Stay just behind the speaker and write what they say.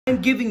I'm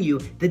giving you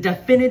the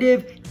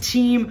definitive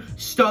Team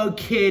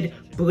Starkid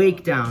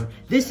breakdown.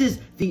 This is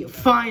the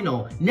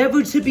final,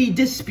 never to be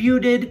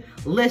disputed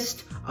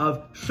list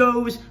of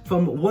shows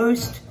from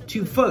worst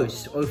to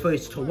first, or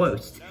first to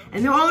worst.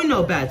 And there are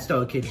no bad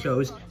Starkid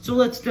shows, so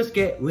let's just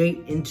get right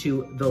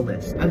into the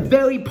list. A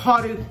Very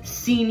Potter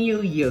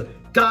senior year.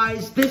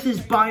 Guys, this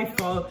is by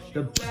far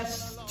the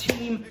best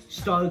Team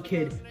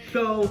Starkid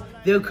show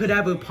there could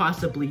ever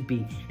possibly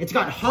be. It's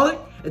got heart,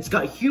 it's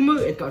got humor,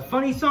 it's got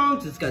funny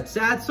songs, it's got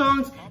sad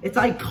songs, it's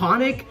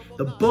iconic.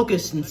 The book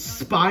is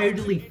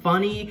inspiredly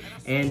funny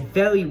and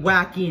very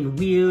wacky and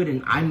weird,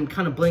 and I'm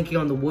kind of blanking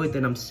on the word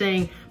that I'm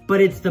saying, but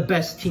it's the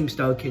best Team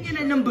Starkid. And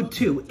at number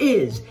 2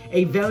 is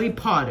A Very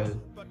Potter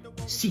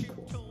sequel.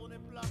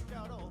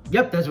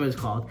 Yep, that's what it's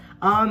called.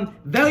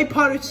 Very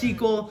Potter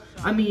sequel.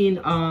 I mean,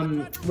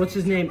 what's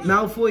his name?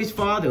 Malfoy's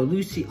father,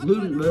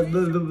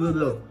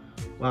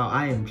 wow,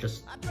 I am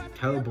just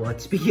terrible at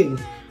speaking.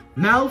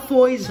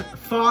 Malfoy's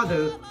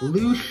father,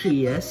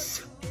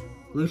 Lucius,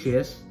 I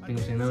think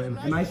I'm saying that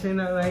right. Am I saying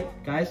that right,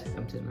 guys?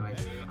 I'm saying that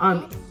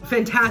right.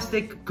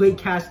 Fantastic, great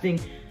casting.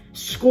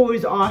 Score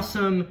is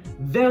awesome,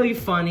 very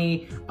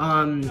funny.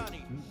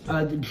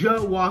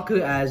 Joe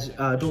Walker as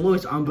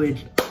Dolores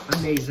Umbridge,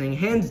 amazing,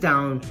 hands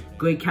down,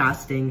 great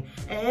casting,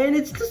 and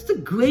it's just a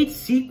great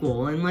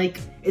sequel, and like,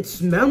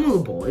 it's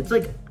memorable. It's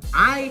like,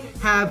 I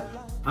have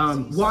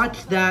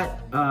watched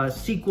that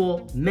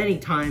sequel many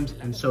times,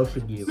 and so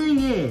should you. Coming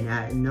in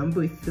at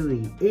number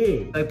 3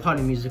 is a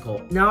Potter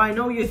musical. Now, I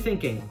know you're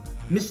thinking,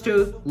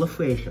 Mr.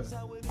 LaFrazier,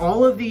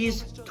 all of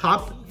these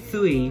top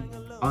 3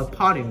 are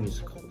Potter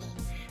musicals.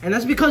 And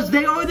that's because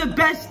they are the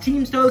best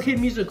Team Starkid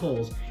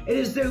musicals. It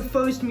is their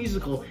first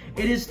musical.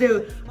 It is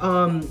their,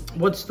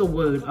 what's the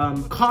word?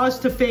 Cause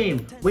to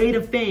fame, way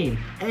to fame.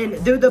 And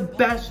they're the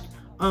best,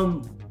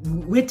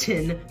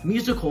 written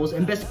musicals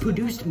and best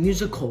produced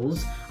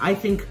musicals I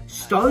think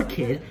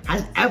Starkid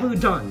has ever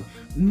done.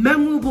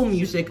 Memorable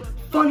music,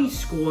 funny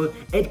score.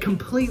 It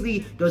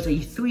completely does a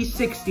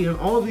 360 on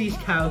all of these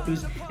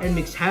characters and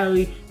makes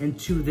Harry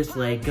into this,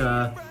 like,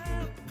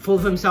 full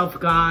of himself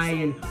guy,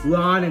 and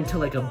Ron into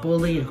like a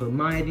bully, and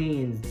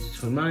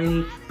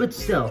Hermione, but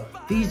still,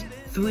 these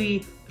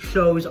 3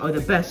 shows are the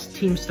best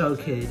Team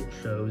Starkid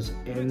shows,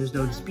 and there's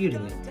no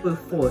disputing it. Number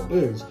 4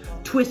 is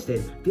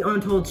Twisted, the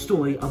untold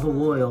story of a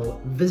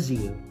royal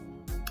vizier.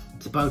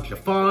 It's about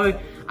Jafar.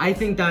 I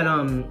think that,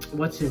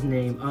 what's his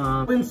name?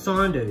 Lynn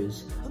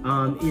Saunders,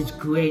 is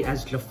great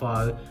as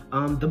Jafar.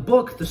 The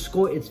book, the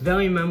score, it's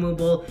very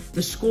memorable.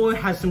 The score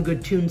has some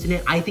good tunes in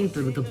it. I think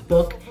the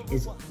book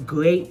is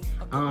great.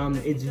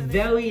 It's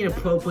very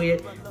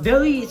inappropriate,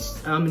 very,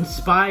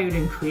 inspired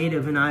and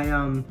creative, and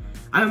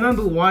I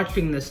remember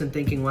watching this and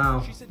thinking,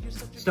 wow,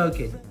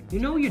 Starkid, you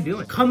know what you're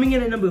doing. Coming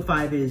in at number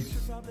 5 is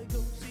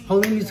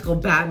Holy Musical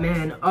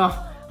Batman.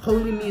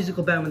 Holy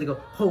Musical Batman. They go,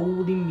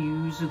 Holy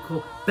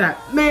Musical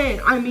Batman.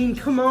 I mean,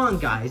 come on,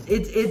 guys.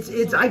 It's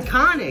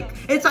iconic.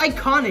 It's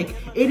iconic.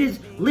 It is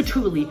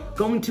literally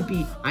going to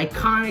be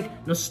iconic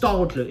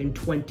nostalgia in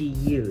 20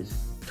 years,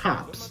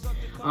 tops.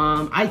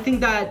 I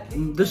think that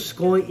the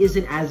score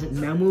isn't as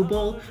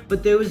memorable,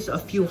 but there was a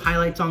few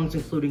highlight songs,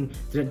 including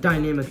the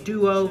dynamic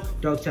duo,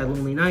 Dark Side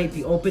Lonely Night,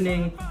 the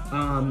opening,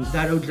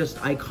 that are just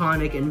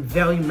iconic and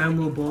very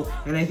memorable,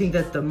 and I think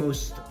that the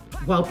most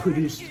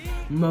well-produced,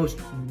 most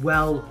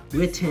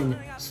well-written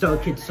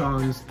Starkid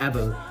songs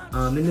ever.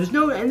 And there's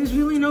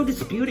really no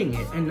disputing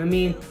it. And I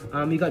mean,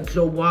 you got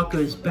Joe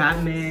Walker's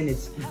Batman.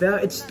 It's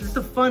just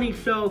a funny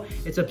show.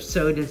 It's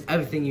absurd. It's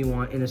everything you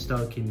want in a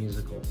Starkid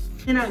musical.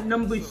 And at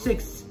number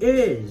 6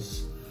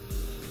 is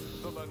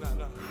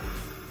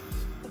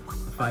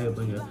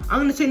Firebringer. I'm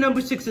gonna say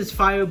number 6 is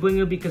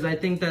Firebringer because I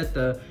think that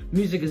the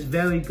music is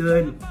very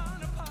good.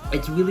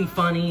 It's really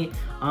funny.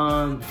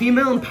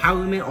 Female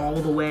empowerment all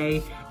the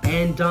way.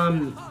 And,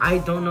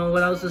 I don't know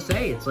what else to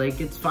say. It's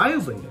like, it's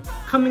Firebringer.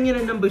 Coming in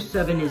at number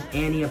 7 is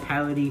Annie, a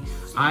parody.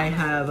 I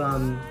have,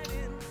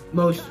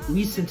 most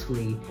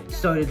recently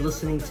started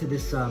listening to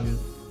this,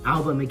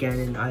 album again,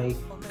 and I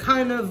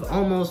kind of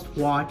almost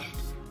watched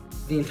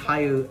the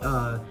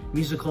entire,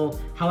 musical.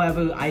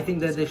 However, I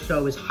think that this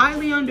show is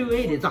highly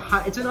underrated.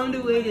 It's an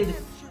underrated,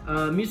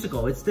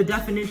 musical. It's the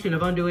definition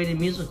of underrated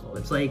musical.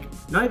 It's like,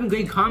 not even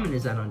Great Common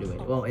is that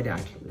underrated. Well, it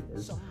actually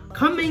is.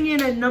 Coming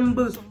in at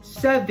number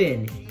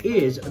 7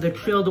 is The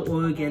Trail to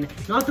Oregon.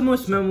 Not the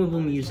most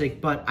memorable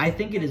music, but I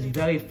think it is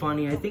very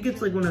funny. I think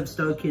it's like one of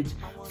Starkid's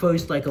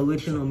first like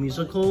original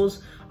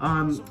musicals.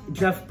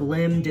 Jeff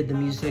Blim did the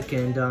music,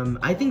 and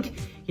I think,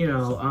 you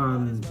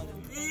know,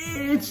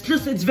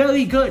 it's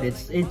very good.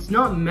 It's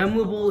not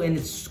memorable in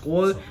its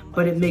score,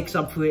 but it makes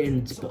up for it in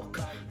its book.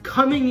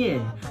 Coming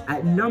in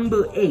at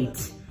number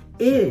 8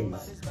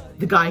 is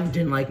The Guy Who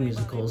Didn't Like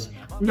Musicals.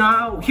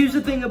 Now, here's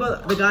the thing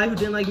about The Guy Who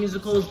Didn't Like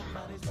Musicals.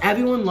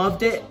 Everyone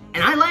loved it,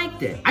 and I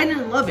liked it. I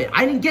didn't love it.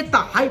 I didn't get the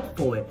hype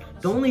for it.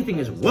 The only thing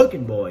is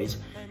Working Boys,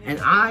 and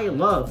I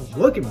love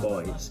Working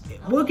Boys.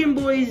 Working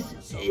Boys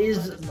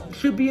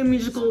should be a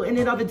musical in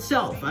and of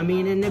itself. I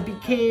mean, and it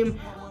became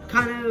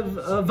kind of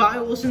a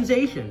viral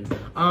sensation.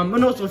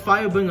 And also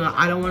Firebringer,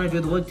 I Don't Want to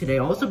Do the Work Today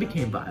also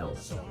became viral.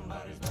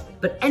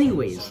 But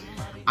anyways,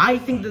 I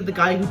think that the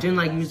guy who didn't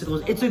like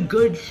musicals, it's a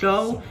good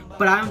show,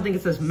 but I don't think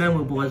it's as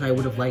memorable as I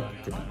would have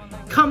liked it to be.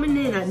 Coming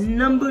in at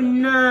number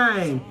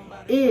 9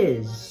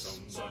 is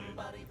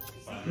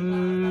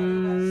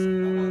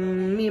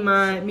Me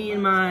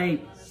and My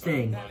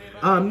Thing.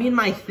 Me and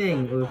My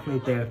Thing,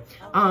 right there.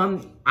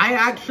 I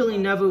actually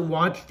never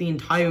watched the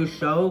entire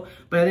show,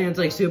 but I think it's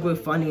like super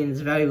funny and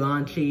it's very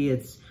raunchy.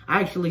 It's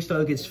actually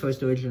Starkid's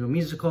first original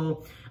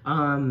musical.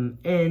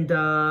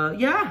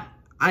 Yeah.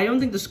 I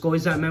don't think the score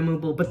is that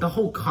memorable, but the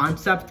whole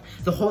concept,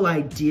 the whole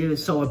idea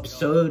is so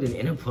absurd and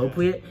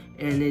inappropriate,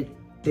 and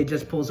it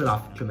just pulls it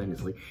off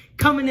tremendously.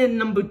 Coming in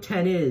number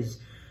 10 is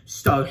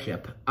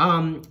Starship.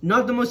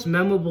 Not the most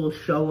memorable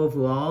show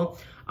overall.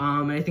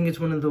 I think it's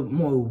one of the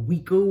more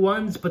weaker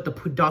ones, but the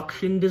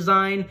production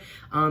design,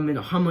 and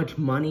how much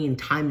money and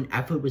time and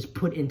effort was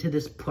put into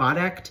this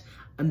product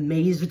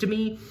amazed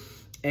me,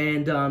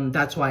 and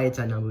that's why it's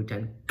at number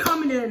 10.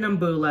 Coming in at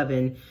number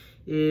 11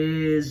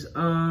 is,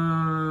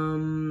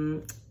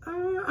 I'm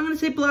gonna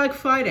say Black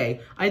Friday.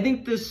 I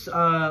think this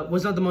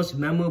was not the most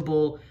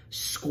memorable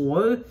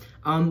score.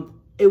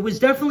 It was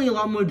definitely a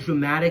lot more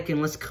dramatic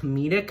and less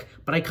comedic,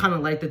 but I kind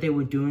of like that they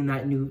were doing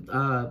that new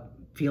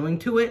feeling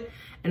to it.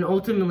 And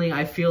ultimately,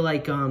 I feel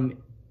like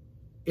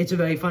it's a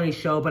very funny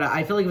show, but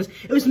I feel like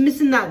it was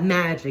missing that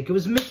magic. It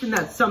was missing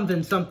that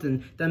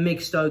something that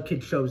makes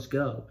Starkid shows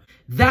go.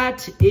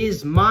 That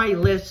is my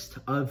list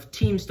of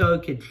Team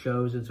Starkid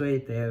shows. It's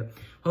right there.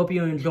 Hope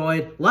you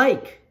enjoyed.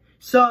 Like,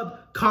 sub,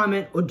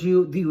 comment, or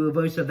do the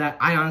reverse of that.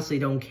 I honestly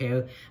don't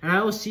care. And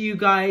I will see you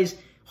guys,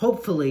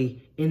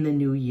 hopefully, in the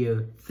new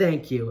year.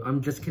 Thank you.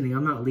 I'm just kidding.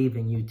 I'm not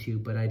leaving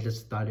YouTube, but I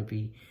just thought it'd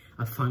be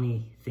a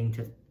funny thing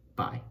to...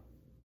 Bye.